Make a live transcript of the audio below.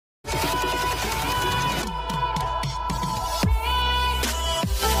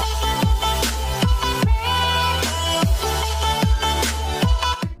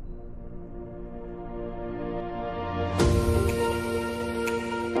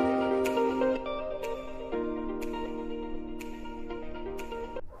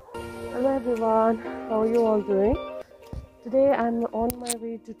everyone, how are you all doing? Today I'm on my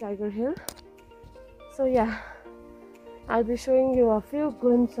way to Tiger Hill. So yeah, I'll be showing you a few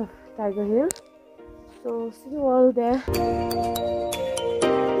glimpses of Tiger Hill. So see you all there.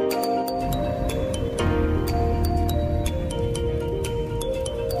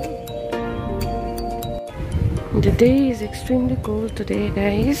 The day is extremely cold today,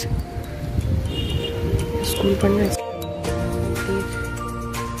 guys. School partners.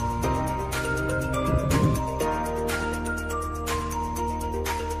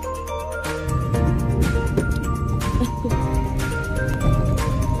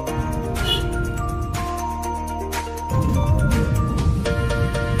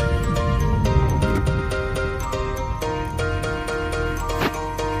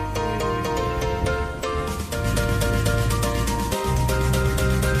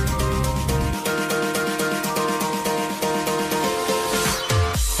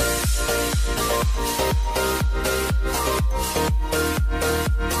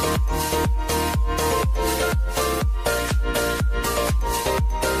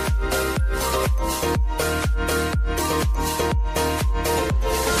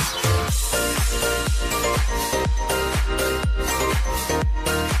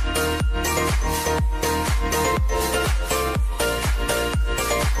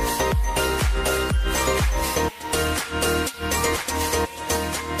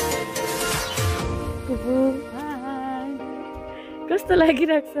 कस्तो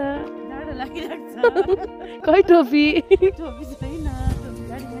लागिरहेको छ? जाडो लागिरहेको छ। खै टोपी? टोपी छैन, टोपी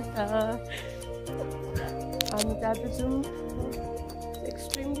गाडीमा छ। हामी जाँदैछौँ।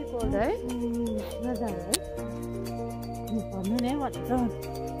 एक्सट्रिमली कोल्ड है? मजा आयो है? भन्नु नै भनेको।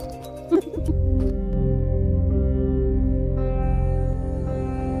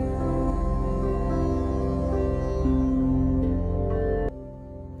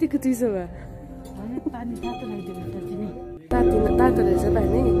 कतिको चिसो भयो? पानी तातो लगाइदिएको छ नि। तातो रहेछ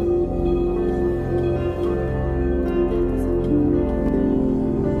पानी।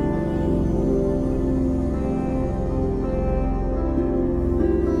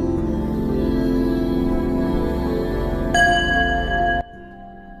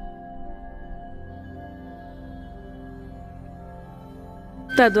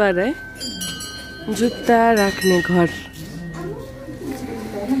 जुत्ताद्वार है, जुत्ता राख्ने घर।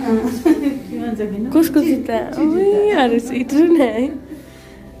 कसको जुत्ता? अरे इत्रो नै है।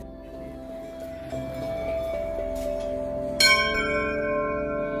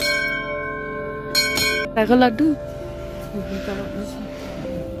 खाएको लड्डु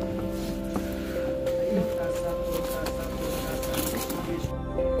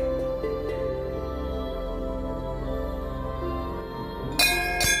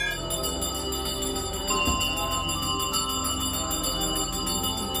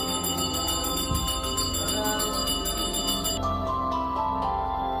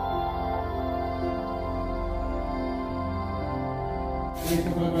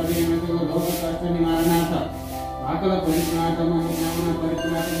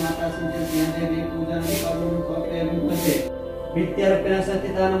विद्यारूपेण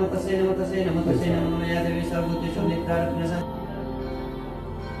सत्तिता नमो तस्यै नमो तस्यै नमो तस्यै नमो या देवी सर्वभूतेषु नित्यारूपेण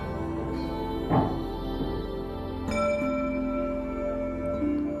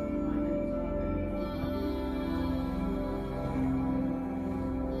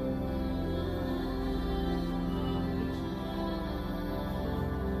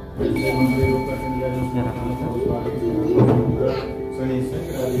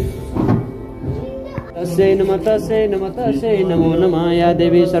तस्यै नमो नमः या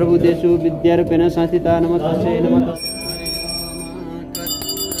देवी सर्वभूतेषु विद्यारूपेण संस्थिता नमो तस्यै नमो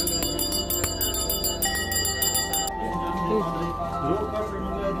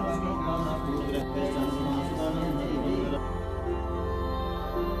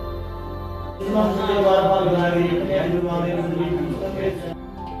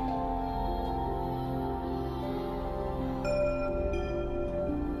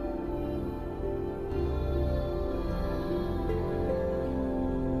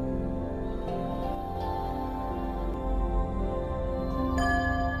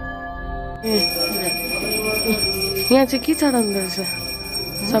यहाँ चाहिँ के चढाउँदो रहेछ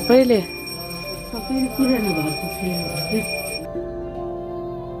सबैले? सबैले पुरानो घरको थियो।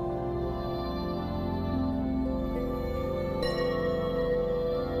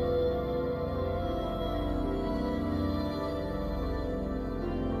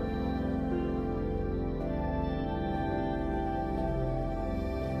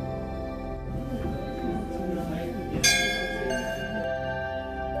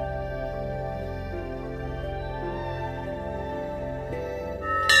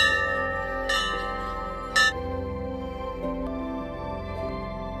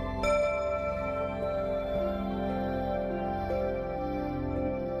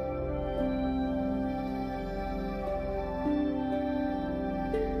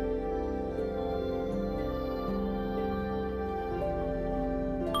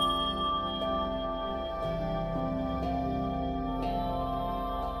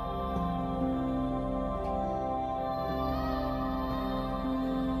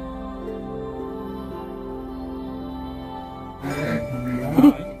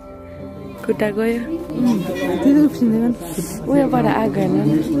 खुट्टा गयो त्यो उफ्रिँदैन उयोबाट आएको होइन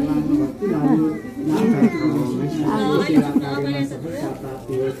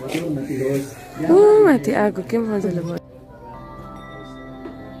माथि आएको के मजाले भयो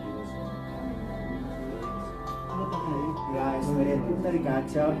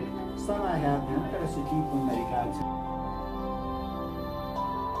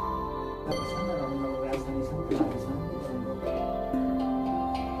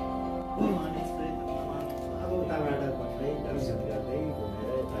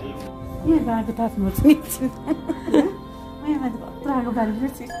यहाँ बाटो तास्नु चाहिँ यहाँ माथि भत्राको बाटो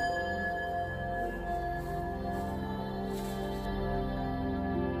चाहिँ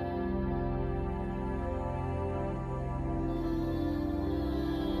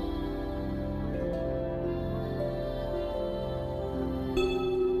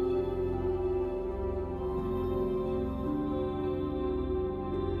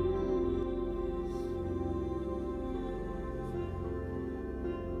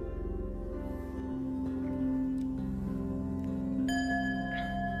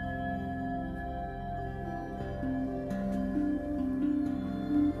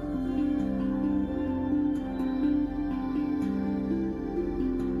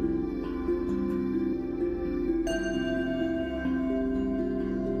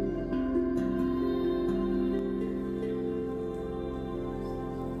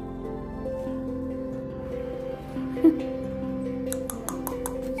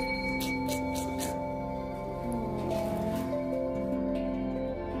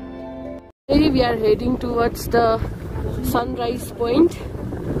We are heading towards the sunrise point.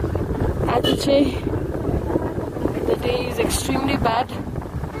 Today, the day is extremely bad.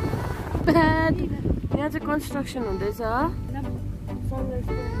 Here is a construction on this.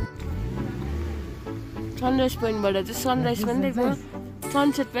 Sunrise point, but it's sunrise point.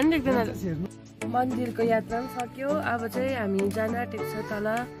 Sunset point. मन्दिरको यात्रा पनि सक्यो अब चाहिँ हामी जान आँटेको छ तल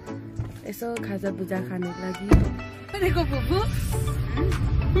यसो खाजा पूजा खानको लागि भनेको बुबु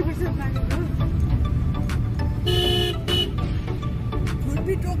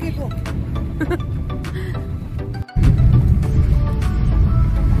खुर्पी टोकेको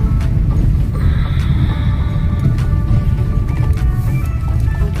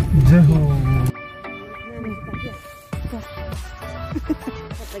जय हो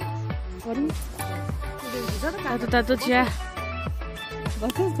तातो तातो चिया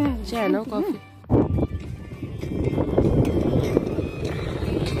चिया होइन कफी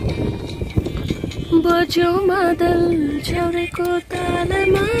बज्यो मादल छेउरेको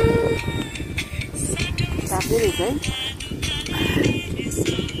तालमा तातो रहेछ है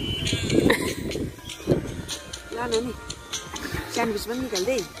लानु नि स्यान्डविच पनि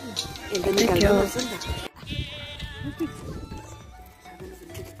निकाल्दै एउटा निकाल्दा पर्छ नि त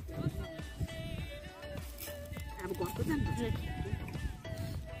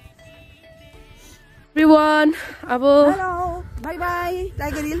everyone hello bye bye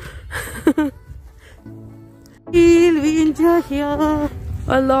Tiger Hill we enjoy here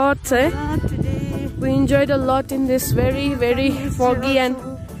a lot today we enjoyed a lot in this very foggy and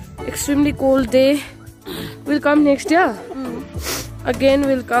extremely cold day. We'll come next year again.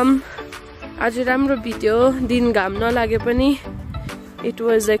 We'll come. आज राम्रो बित्यो दिन घाम नलागे पनि it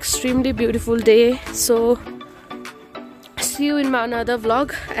was extremely beautiful day. So see you in my another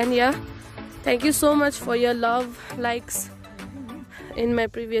vlog. And yeah, thank you so much for your love, likes in my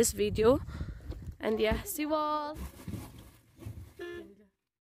previous video. And yeah, see you all.